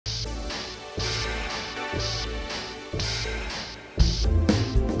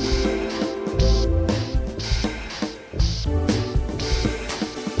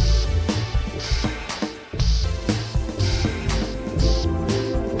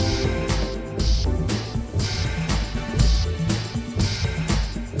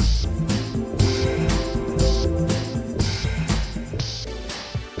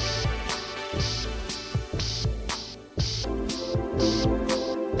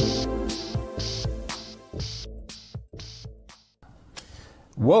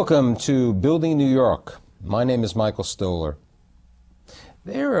Welcome to Building New York. My name is Michael Stoller.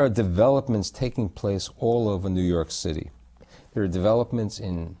 There are developments taking place all over New York City. There are developments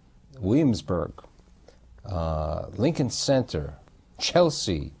in Williamsburg, Lincoln Center,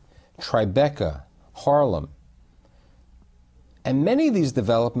 Chelsea, Tribeca, Harlem. And many of these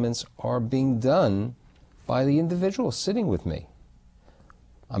developments are being done by the individuals sitting with me.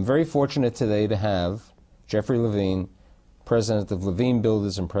 I'm very fortunate today to have Jeffrey Levine, President of Levine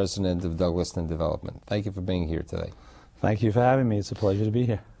Builders and President of Douglaston Development. Thank you for being here today. Thank you for having me. It's a pleasure to be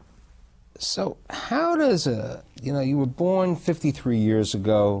here. So how does you were born 53 years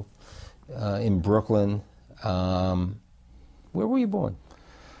ago in Brooklyn. Where were you born?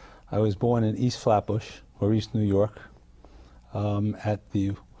 I was born in East Flatbush, or East New York, at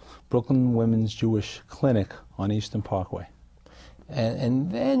the Brooklyn Women's Jewish Clinic on Eastern Parkway.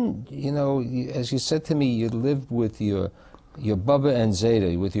 And then, as you said to me, you lived with your Bubba and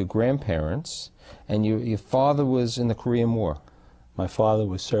Zeta, with your grandparents, and your father was in the Korean War. My father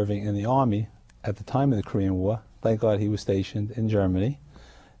was serving in the Army at the time of the Korean War. Thank God he was stationed in Germany.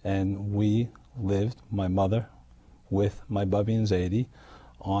 And we lived, my mother, with my Bubby and Zadie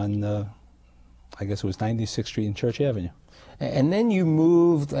on, I guess it was 96th Street and Church Avenue. And then you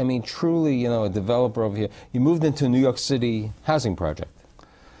moved, I mean, truly, a developer over here, you moved into a New York City housing project.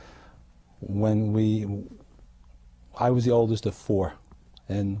 I was the oldest of four,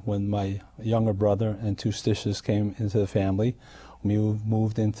 and when my younger brother and two sisters came into the family, we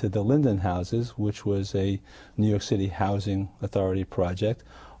moved into the Linden Houses, which was a New York City Housing Authority project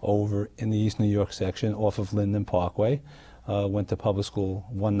over in the East New York section off of Linden Parkway. Went to public school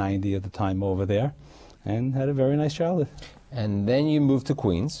 190 at the time over there, and had a very nice childhood. And then you moved to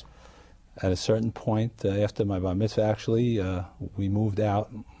Queens. At a certain point, after my bar mitzvah actually, we moved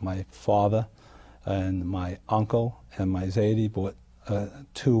out. My father and my uncle and my Zadie bought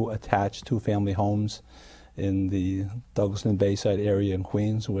two family homes in the Douglaston Bayside area in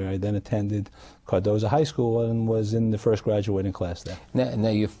Queens, where I then attended Cardozo High School and was in the first graduating class there. Now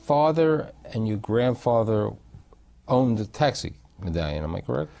your father and your grandfather owned the taxi medallion, am I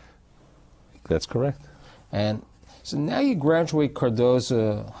correct? That's correct. And so now you graduate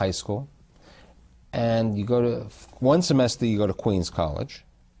Cardozo High School, and you go to, one semester you go to Queens College.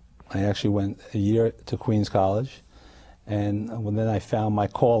 I actually went a year to Queens College, and then I found my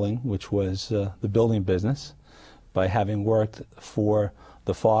calling, which was the building business, by having worked for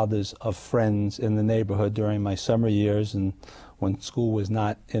the fathers of friends in the neighborhood during my summer years, and when school was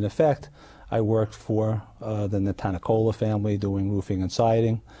not in effect, I worked for the Natanicola family doing roofing and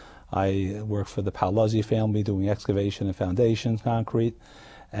siding. I worked for the Paoluzzi family doing excavation and foundation concrete,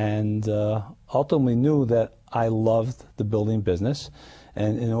 and ultimately knew that I loved the building business.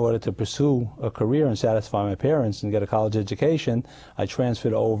 And in order to pursue a career and satisfy my parents and get a college education, I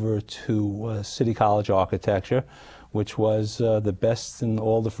transferred over to City College Architecture, which was the best in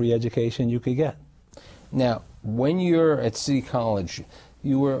all the free education you could get. Now, when you're at City College,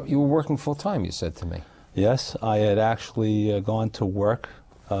 you were working full-time, you said to me. Yes, I had actually gone to work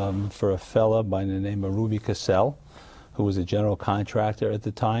for a fella by the name of Ruby Cassell, who was a general contractor at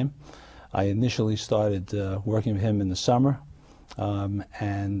the time. I initially started working with him in the summer,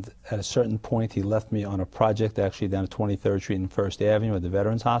 and at a certain point he left me on a project actually down at 23rd Street and First Avenue at the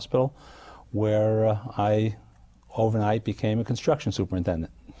Veterans Hospital, where I overnight became a construction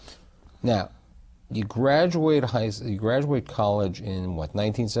superintendent. Now, you graduate college in what,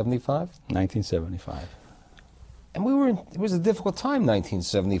 1975? 1975. And it was a difficult time,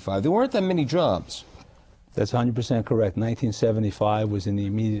 1975. There weren't that many jobs. That's 100% correct. 1975 was in the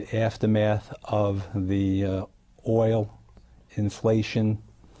immediate aftermath of the oil, inflation,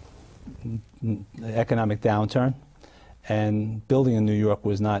 economic downturn, and building in New York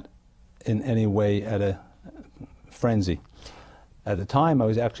was not in any way at a frenzy. At the time, I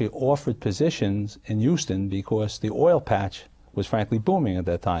was actually offered positions in Houston because the oil patch was frankly booming at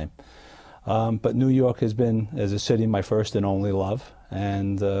that time. But New York has been, as a city, my first and only love,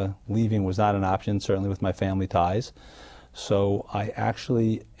 and leaving was not an option, certainly with my family ties. So I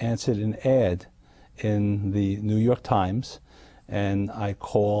actually answered an ad in the New York Times, and I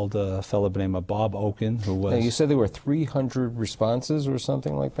called a fellow by the name of Bob Oken, who was... Now, you said there were 300 responses or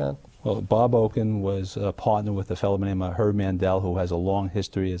something like that? Well, Bob Oken was a partner with a fellow by the name of Herb Mandel, who has a long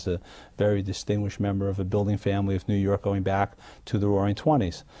history as a very distinguished member of a building family of New York going back to the Roaring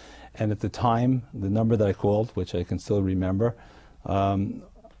 '20s. And at the time, the number that I called, which I can still remember,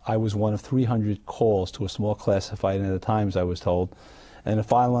 I was one of 300 calls to a small classified, and at the Times, I was told. And in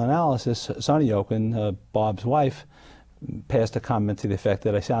final analysis, Sonny Oken, Bob's wife, passed a comment to the effect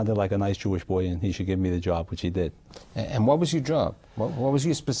that I sounded like a nice Jewish boy and he should give me the job, which he did. And what was your job? What was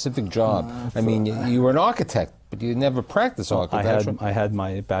your specific job? I mean, you were an architect, but you never practiced architecture. I had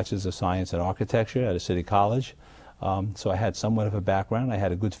my Bachelor's of Science in Architecture at a city college, so I had somewhat of a background. I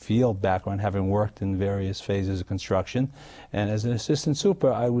had a good field background, having worked in various phases of construction. And as an assistant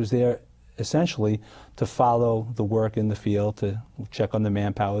super, I was there essentially to follow the work in the field, to check on the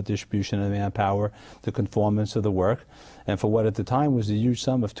manpower, distribution of the manpower, the conformance of the work. And for what at the time was a huge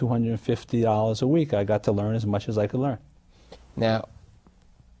sum of $250 a week, I got to learn as much as I could learn. Now,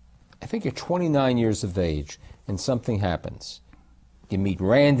 I think you're 29 years of age and something happens. You meet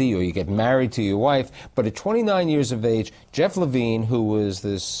Randy or you get married to your wife, but at 29 years of age, Jeff Levine, who was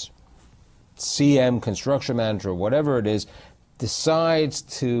this CM, construction manager, or whatever it is, decides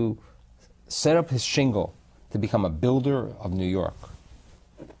to set up his shingle to become a builder of New York.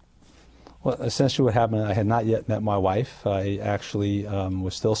 Well, essentially what happened, I had not yet met my wife. I actually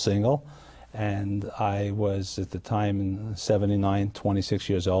was still single, and I was at the time in '79, 26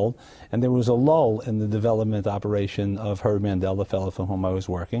 years old, and there was a lull in the development operation of Herb Mandel, the fellow for whom I was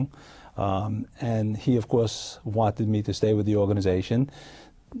working, and he of course wanted me to stay with the organization.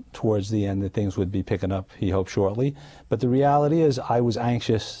 Towards the end, that things would be picking up, he hoped, shortly. But the reality is I was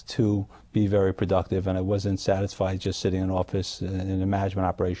anxious to be very productive, and I wasn't satisfied just sitting in an office in a management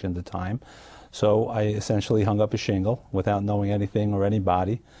operation at the time. So I essentially hung up a shingle without knowing anything or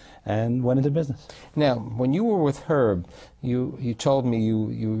anybody and went into business. Now, when you were with Herb, you told me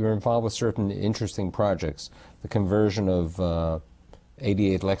you were involved with certain interesting projects. The conversion of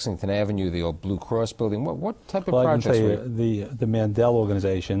 88 Lexington Avenue, the old Blue Cross building. What type of projects were you? I can tell you, the Mandel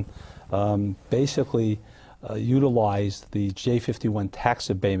organization basically utilized the J51 tax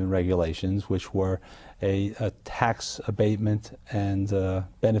abatement regulations, which were a tax abatement and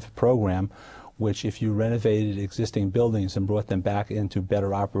benefit program, which if you renovated existing buildings and brought them back into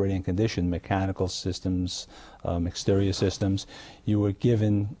better operating condition, mechanical systems, exterior systems, you were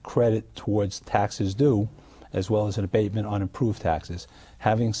given credit towards taxes due, as well as an abatement on improved taxes.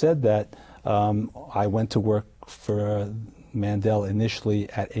 Having said that, I went to work for Mandel initially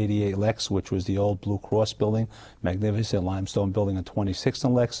at 88 Lex, which was the old Blue Cross building, magnificent limestone building on 26th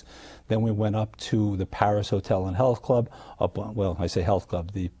and Lex. Then we went up to the Paris Hotel and Health Club, well, I say health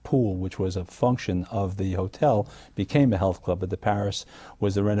club, the pool, which was a function of the hotel, became a health club, but the Paris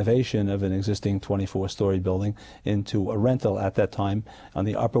was the renovation of an existing 24-story building into a rental at that time on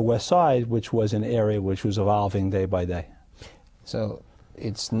the Upper West Side, which was an area which was evolving day by day. So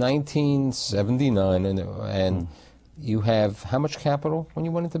it's 1979, and you have how much capital when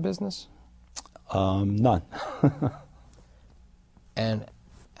you went into business? None. And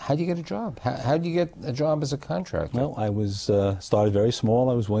how do you get a job? How do you get a job as a contractor? Well, I was started very small.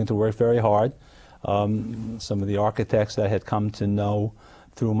 I was willing to work very hard. Some of the architects I had come to know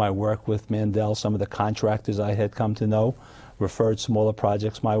through my work with Mandel, some of the contractors I had come to know, referred smaller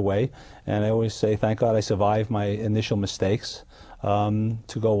projects my way. And I always say, thank God I survived my initial mistakes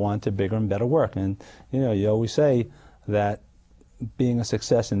to go on to bigger and better work. And you know, you always say that being a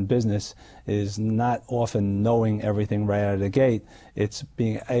success in business is not often knowing everything right out of the gate. It's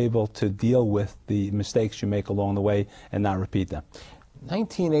being able to deal with the mistakes you make along the way and not repeat them.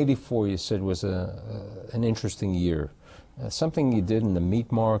 1984, you said, was an interesting year. Something you did in the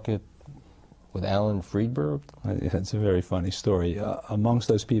meat market with Alan Friedberg? It's a very funny story. Amongst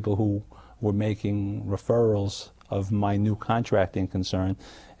those people who were making referrals of my new contracting concern,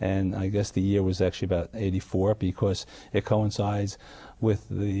 and I guess the year was actually about 84 because it coincides with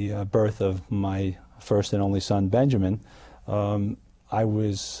the birth of my first and only son, Benjamin. I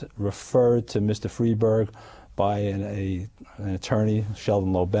was referred to Mr. Friedberg by an attorney,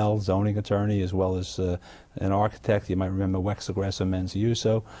 Sheldon Lobel, zoning attorney, as well as an architect. You might remember Wexagresso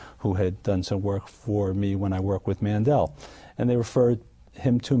Menziuso, who had done some work for me when I worked with Mandel. And they referred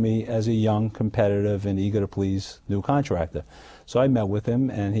him to me as a young, competitive, and eager to please new contractor. So I met with him,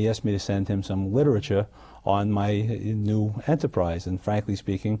 and he asked me to send him some literature on my new enterprise. And frankly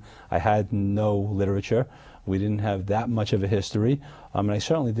speaking, I had no literature. We didn't have that much of a history, and I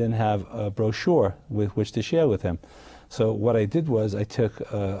certainly didn't have a brochure with which to share with him. So what I did was I took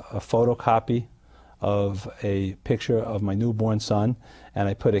a photocopy of a picture of my newborn son, and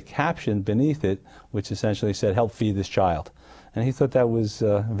I put a caption beneath it which essentially said, "Help feed this child." And he thought that was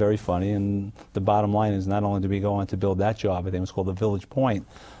very funny, and the bottom line is not only did we go on to build that job, I think it was called the Village Point,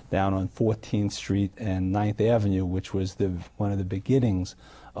 down on 14th Street and 9th Avenue, which was one of the beginnings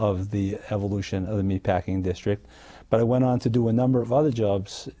of the evolution of the meatpacking district. But I went on to do a number of other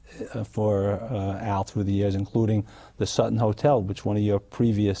jobs for Al through the years, including the Sutton Hotel, which one of your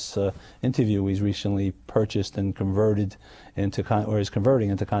previous interviewees recently purchased and converted into, or is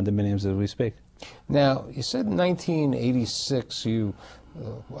converting into condominiums as we speak. Now, you said in 1986, you,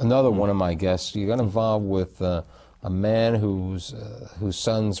 another one of my guests, you got involved with a man whose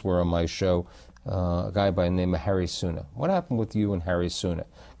sons were on my show, a guy by the name of Harry Suna. What happened with you and Harry Suna?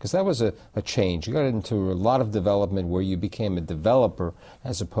 Because that was a change. You got into a lot of development where you became a developer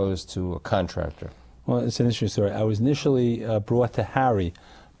as opposed to a contractor. Well, it's an interesting story. I was initially brought to Harry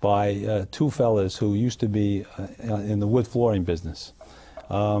by two fellas who used to be in the wood flooring business.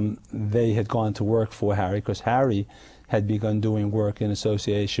 They had gone to work for Harry because Harry had begun doing work in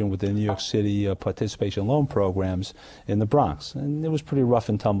association with the New York City participation loan programs in the Bronx. And it was pretty rough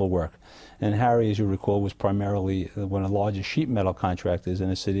and tumble work. And Harry, as you recall, was primarily one of the largest sheet metal contractors in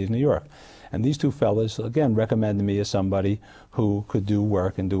the city of New York. And these two fellas, again, recommended me as somebody who could do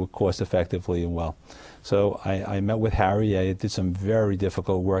work and do it cost effectively and well. So I met with Harry. I did some very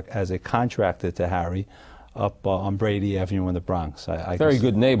difficult work as a contractor to Harry up on Brady Avenue in the Bronx. Very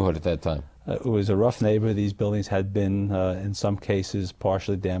good neighborhood at that time. It was a rough neighborhood. These buildings had been, in some cases,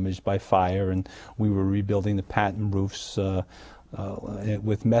 partially damaged by fire, and we were rebuilding the patent roofs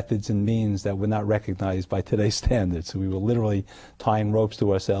with methods and means that were not recognized by today's standards. So we were literally tying ropes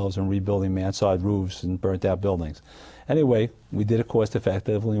to ourselves and rebuilding mansard roofs and burnt-out buildings. Anyway, we did it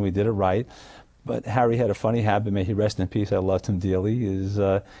cost-effectively, and we did it right. But Harry had a funny habit, may he rest in peace, I loved him dearly, is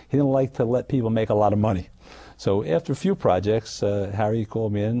he didn't like to let people make a lot of money. So after a few projects, Harry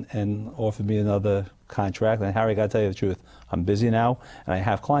called me in and offered me another contract. And Harry, I got to tell you the truth, I'm busy now, and I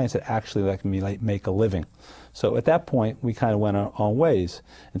have clients that actually let me make a living. So at that point, we kind of went our own ways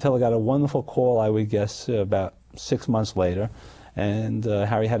until I got a wonderful call, I would guess, about 6 months later. And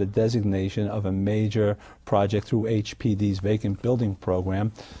Harry had a designation of a major project through HPD's vacant building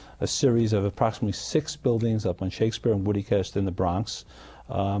program, a series of approximately 6 buildings up on Shakespeare and Woodicrest in the Bronx,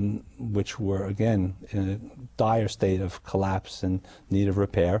 which were, again, in a dire state of collapse and need of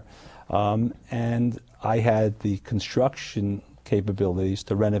repair. And I had the construction capabilities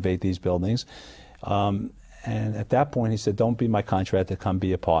to renovate these buildings. And at that point, he said, don't be my contractor, come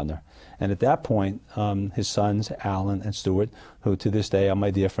be a partner. And at that point, his sons, Alan and Stuart, who to this day are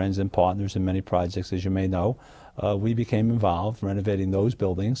my dear friends and partners in many projects, as you may know, we became involved renovating those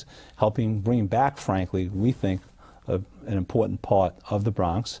buildings, helping bring back, frankly, we think, an important part of the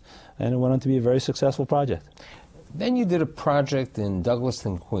Bronx, and it went on to be a very successful project. Then you did a project in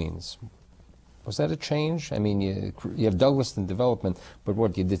Douglaston, Queens. Was that a change? I mean, you have Douglaston development, but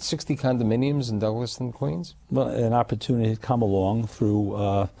what, you did 60 condominiums in Douglaston, Queens? Well, an opportunity had come along through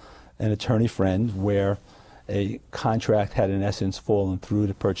an attorney friend where a contract had in essence fallen through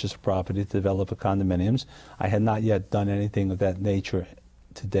to purchase a property to develop a condominiums. I had not yet done anything of that nature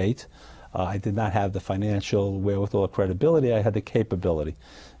to date. I did not have the financial wherewithal or credibility. I had the capability.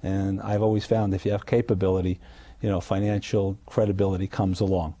 And I've always found if you have capability, you know, financial credibility comes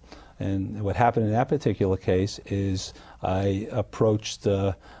along. And what happened in that particular case is I approached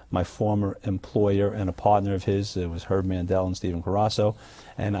my former employer and a partner of his, it was Herb Mandel and Stephen Carasso,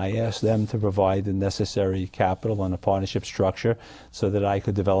 and I asked them to provide the necessary capital and a partnership structure so that I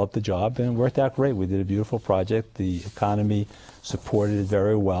could develop the job, and it worked out great. We did a beautiful project. The economy supported it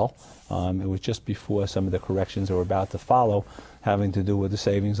very well. It was just before some of the corrections that were about to follow, having to do with the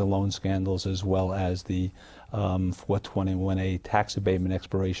savings and loan scandals as well as the 421A tax abatement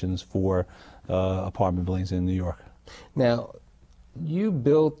expirations for apartment buildings in New York. Now, you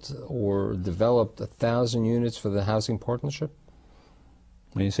built or developed 1,000 units for the housing partnership?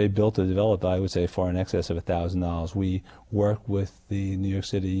 When you say built or developed, I would say far in excess of $1,000. We work with the New York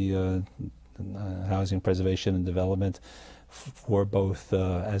City Housing Preservation and Development for both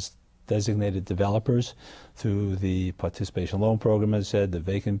as designated developers through the participation loan program, as I said, the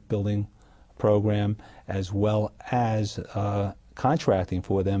vacant building program, as well as contracting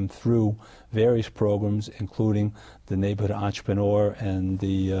for them through various programs, including the Neighborhood Entrepreneur and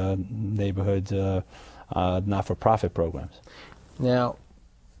the Neighborhood Not-for-Profit programs. Now,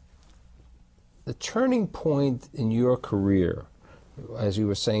 the turning point in your career, as you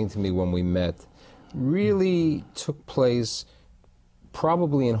were saying to me when we met, really took place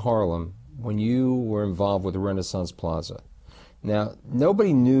probably in Harlem when you were involved with the Renaissance Plaza. Now,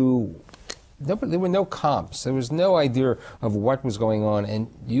 nobody knew, there were no comps. There was no idea of what was going on,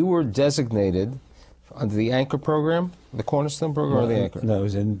 and you were designated under the Anchor program, the Cornerstone program, or the Anchor? No, it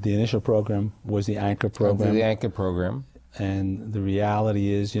was in the initial program was the Anchor program. Under the Anchor program. And the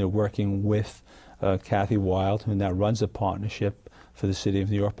reality is, working with Kathy Wild, who now runs a partnership for the City of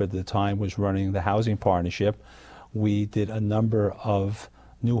New York, but at the time was running the housing partnership, we did a number of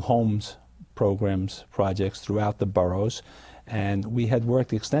new homes programs, projects throughout the boroughs. And we had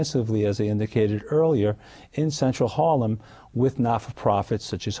worked extensively, as I indicated earlier, in Central Harlem with not-for-profits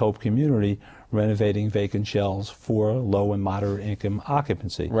such as Hope Community, renovating vacant shells for low and moderate income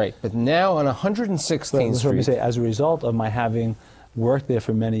occupancy. Right, but now on 116th Street. Let me say, as a result of my having worked there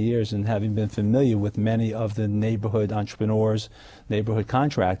for many years and having been familiar with many of the neighborhood entrepreneurs, neighborhood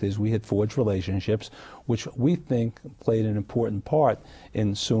contractors, we had forged relationships, which we think played an important part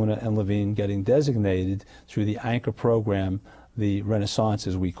in SUNA and Levine getting designated through the anchor program, the Renaissance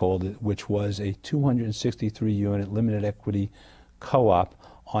as we called it, which was a 263-unit limited equity co-op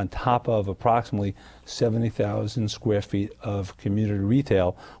on top of approximately 70,000 square feet of community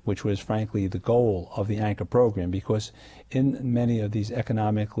retail, which was frankly the goal of the anchor program, because in many of these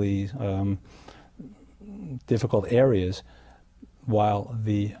economically difficult areas, while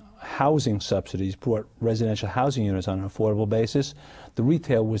the housing subsidies brought residential housing units on an affordable basis, the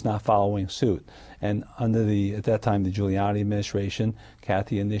retail was not following suit. And under at that time, the Giuliani administration,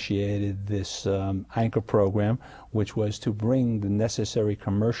 Kathy initiated this anchor program, which was to bring the necessary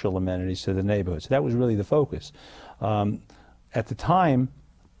commercial amenities to the neighborhood. So that was really the focus. At the time,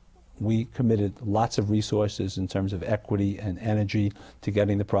 we committed lots of resources in terms of equity and energy to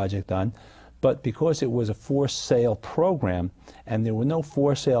getting the project done. But because it was a for-sale program and there were no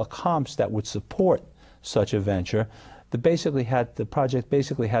for-sale comps that would support such a venture, the project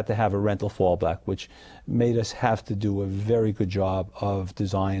basically had to have a rental fallback, which made us have to do a very good job of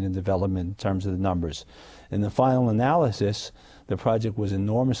design and development in terms of the numbers. In the final analysis, the project was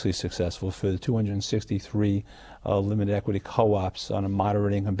enormously successful for the 263 limited equity co-ops on a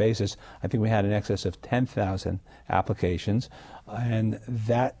moderate income basis. I think we had in excess of 10,000 applications, and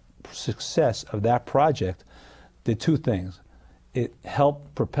that success of that project did two things. It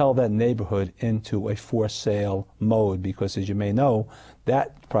helped propel that neighborhood into a for-sale mode because, as you may know,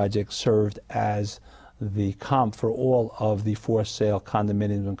 that project served as the comp for all of the for-sale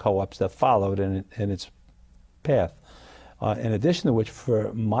condominiums and co-ops that followed in its path. In addition to which,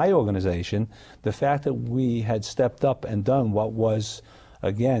 for my organization, the fact that we had stepped up and done what was,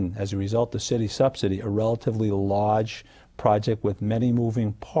 again, as a result of city subsidy, a relatively large project with many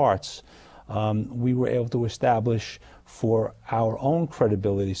moving parts, we were able to establish, for our own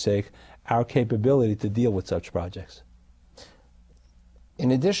credibility's sake, our capability to deal with such projects.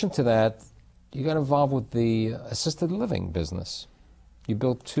 In addition to that, you got involved with the assisted living business. You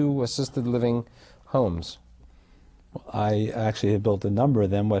built 2 assisted living homes. I actually had built a number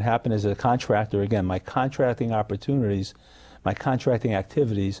of them. What happened as a contractor, again, my contracting opportunities, my contracting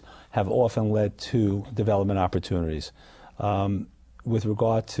activities have often led to development opportunities. With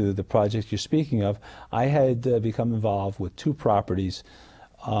regard to the project you're speaking of, I had become involved with 2 properties,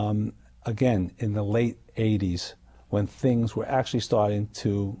 again, in the late 80s, when things were actually starting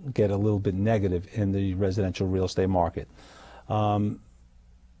to get a little bit negative in the residential real estate market.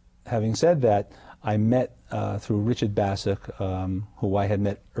 Having said that, I met through Richard Bassick, who I had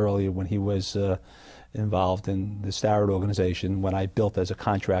met earlier when he was involved in the Starrett organization, when I built as a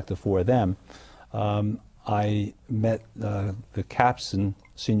contractor for them. I met the CAPS and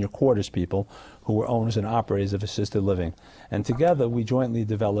senior quarters people who were owners and operators of assisted living. And together we jointly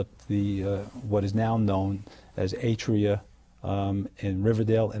developed the what is now known as Atria in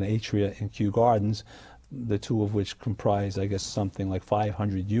Riverdale and Atria in Kew Gardens, the 2 of which comprise, I guess, something like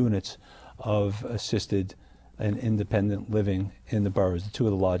 500 units of assisted and independent living in the boroughs, the 2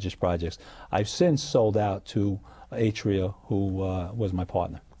 of the largest projects. I've since sold out to Atria, who was my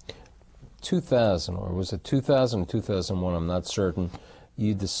partner. 2000, or was it 2000 or 2001, I'm not certain,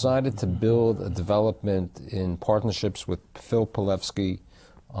 you decided to build a development in partnerships with Phil Pilevsky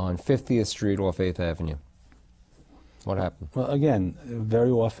on 50th Street off 8th Avenue. What happened? Well, again,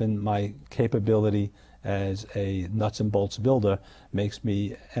 very often my capability as a nuts and bolts builder makes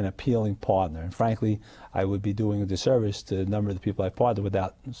me an appealing partner. And frankly, I would be doing a disservice to a number of the people I've partnered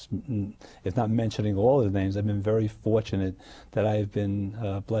without, if not mentioning all of the names. I've been very fortunate that I've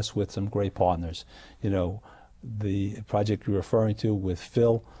been blessed with some great partners. You know, the project you're referring to with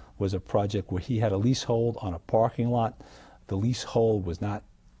Phil was a project where he had a leasehold on a parking lot. The leasehold was not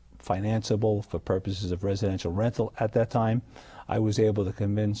financeable for purposes of residential rental at that time. I was able to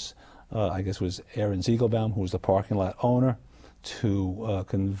convince I guess it was Aaron Ziegelbaum, who was the parking lot owner, to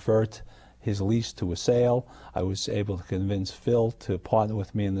convert his lease to a sale. I was able to convince Phil to partner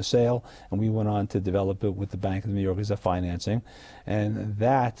with me in the sale, and we went on to develop it with the Bank of New York as a financing. And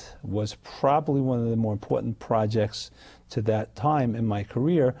that was probably one of the more important projects to that time in my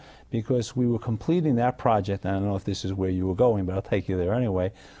career because we were completing that project. And I don't know if this is where you were going, but I'll take you there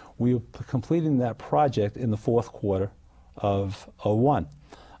anyway. We were completing that project in the fourth quarter of '01.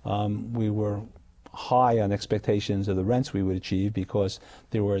 We were high on expectations of the rents we would achieve because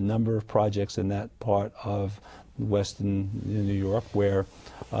there were a number of projects in that part of Western New York where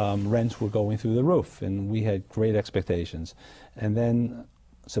rents were going through the roof, and we had great expectations. And then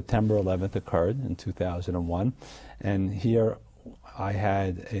September 11th occurred in 2001, and here I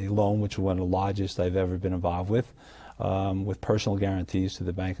had a loan which was one of the largest I've ever been involved with personal guarantees to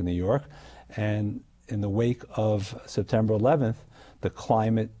the Bank of New York. And in the wake of September 11th, the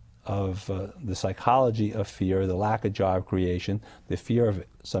climate of the psychology of fear, the lack of job creation, the fear of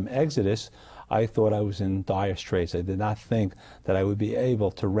some exodus, I thought I was in dire straits. I did not think that I would be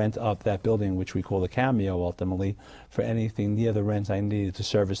able to rent up that building, which we call the Cameo ultimately, for anything near the rents I needed to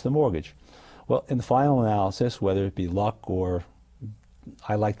service the mortgage. Well, in the final analysis, whether it be luck or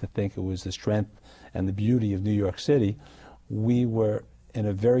I like to think it was the strength and the beauty of New York City, we were in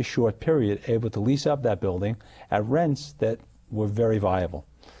a very short period able to lease up that building at rents that were very viable.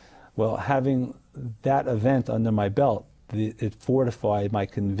 Well, having that event under my belt, it fortified my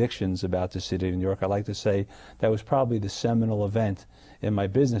convictions about the city of New York. I like to say that was probably the seminal event in my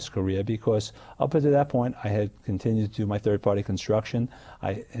business career because up until that point I had continued to do my third-party construction.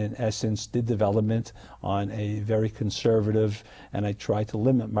 I, in essence, did development on a very conservative, and I tried to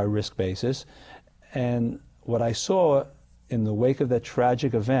limit my risk basis. And what I saw in the wake of that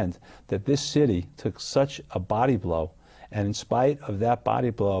tragic event, that this city took such a body blow, and in spite of that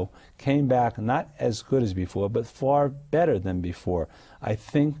body blow, came back not as good as before, but far better than before. I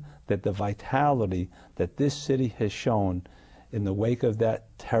think that the vitality that this city has shown in the wake of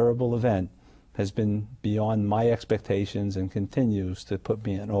that terrible event has been beyond my expectations and continues to put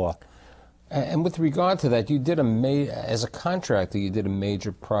me in awe. And with regard to that, you did as a contractor, you did a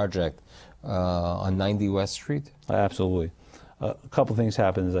major project on 90 West Street? Absolutely. A couple things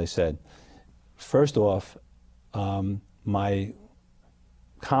happened, as I said. First off, my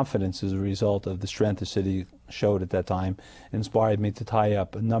confidence as a result of the strength the city showed at that time inspired me to tie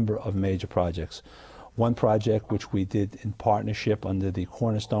up a number of major projects. One project which we did in partnership under the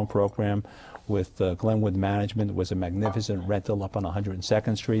Cornerstone program with Glenwood Management was a magnificent rental up on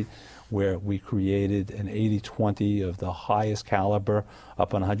 102nd Street where we created an 80-20 of the highest caliber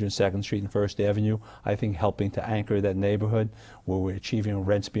up on 102nd Street and First Avenue, I think helping to anchor that neighborhood where we're achieving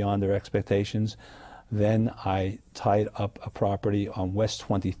rents beyond their expectations. Then I tied up a property on West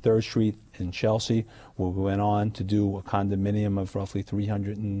 23rd Street in Chelsea, where we went on to do a condominium of roughly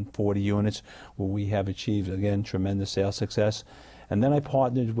 340 units, where we have achieved, again, tremendous sales success. And then I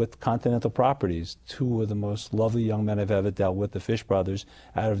partnered with Continental Properties, two of the most lovely young men I've ever dealt with, the Fish brothers,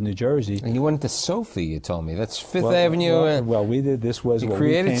 out of New Jersey. And you went to Sophie, you told me. That's Fifth Avenue. Well, we did. This was what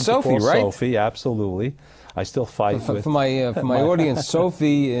created we came Sophie, to call right? Sophie, absolutely. I still fight with... For my audience,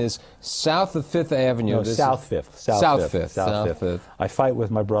 Sophie is south of Fifth Avenue. No, South Fifth. South Fifth. I fight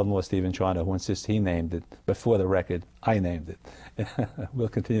with my brother-in-law, Stephen Chana, who insists he named it, but for the record, I named it. We'll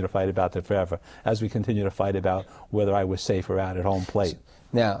continue to fight about that forever, as we continue to fight about whether I was safe or out at home plate.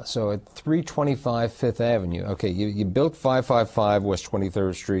 Now, so at 325 Fifth Avenue, okay, you built 555 West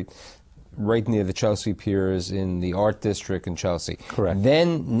 23rd Street, right near the Chelsea Piers in the Art District in Chelsea. Correct.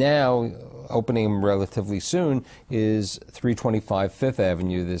 Then now, opening relatively soon, is 325 Fifth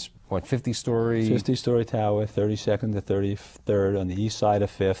Avenue, this, what, 50-story? 50-story tower, 32nd to 33rd on the east side of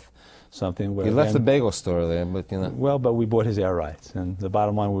Fifth. Something where you left the bagel store there, but you know. Well, but we bought his air rights, and the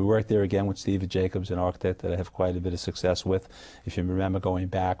bottom line, we worked there again with Steve Jacobs, an architect that I have quite a bit of success with. If you remember going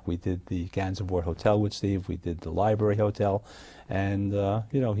back, we did the Gansevoort Hotel with Steve, we did the Library Hotel, and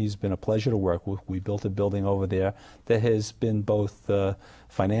you know, he's been a pleasure to work with. We built a building over there that has been both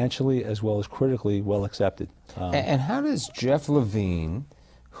financially as well as critically well accepted. And how does Jeff Levine,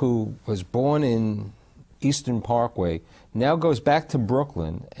 who was born in Eastern Parkway, now goes back to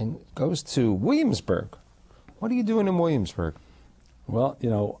Brooklyn and goes to Williamsburg? What are you doing in Williamsburg? Well, you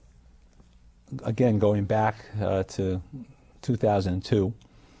know, again, going back to 2002,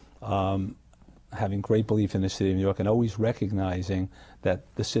 having great belief in the city of New York and always recognizing that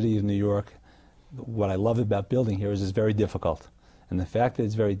the city of New York, what I love about building here is it's very difficult. And the fact that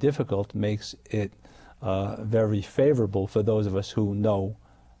it's very difficult makes it very favorable for those of us who know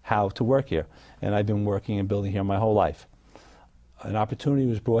how to work here. And I've been working and building here my whole life. An opportunity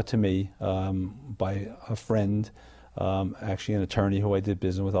was brought to me by a friend, actually an attorney who I did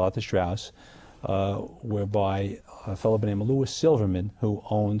business with, Arthur Strauss, whereby a fellow by the name of Louis Silverman, who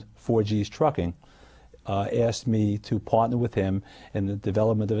owned 4G's Trucking, asked me to partner with him in the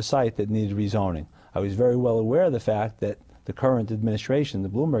development of a site that needed rezoning. I was very well aware of the fact that the current administration, the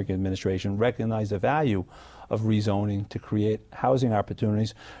Bloomberg administration, recognized the value of rezoning to create housing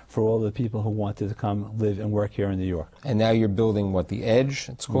opportunities for all the people who wanted to come live and work here in New York. And now you're building what, the Edge,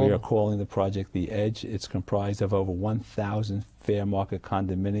 it's called? We are calling the project the Edge. It's comprised of over 1,000 fair market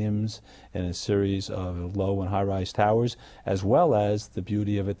condominiums and a series of low and high-rise towers, as well as the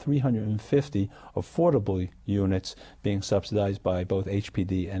beauty of it, 350 affordable units being subsidized by both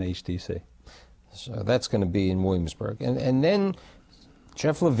HPD and HTC. So that's going to be in Williamsburg. And then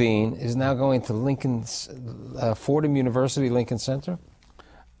Jeff Levine is now going to Lincoln's, Fordham University Lincoln Center?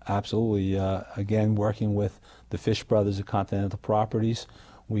 Absolutely. Again, working with the Fish Brothers of Continental Properties,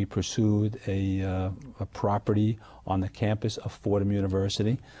 we pursued a property on the campus of Fordham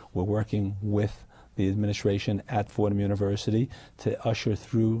University. We're working with the administration at Fordham University to usher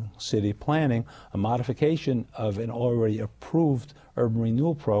through city planning a modification of an already approved urban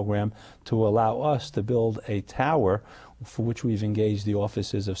renewal program to allow us to build a tower for which we've engaged the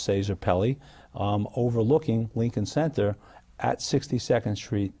offices of Cesar Pelli, overlooking Lincoln Center at 62nd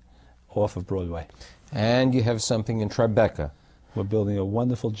Street off of Broadway. And you have something in Tribeca. We're building a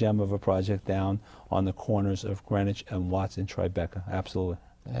wonderful gem of a project down on the corners of Greenwich and Watts in Tribeca. Absolutely.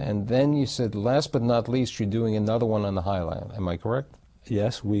 And then you said, last but not least, you're doing another one on the High Line. Am I correct?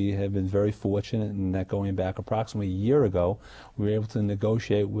 Yes, we have been very fortunate in that going back approximately a year ago, we were able to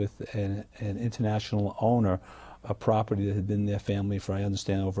negotiate with an international owner a property that had been in their family for, I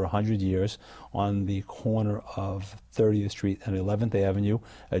understand, over 100 years on the corner of 30th Street and 11th Avenue,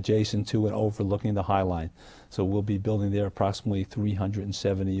 adjacent to and overlooking the High Line. So we'll be building there approximately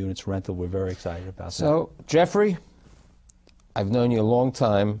 370 units rental. We're very excited about that. So, Jeffrey, I've known you a long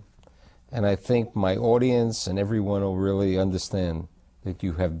time, and I think my audience and everyone will really understand that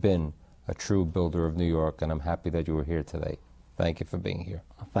you have been a true builder of New York, and I'm happy that you were here today. Thank you for being here.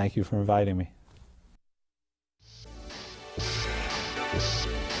 Thank you for inviting me.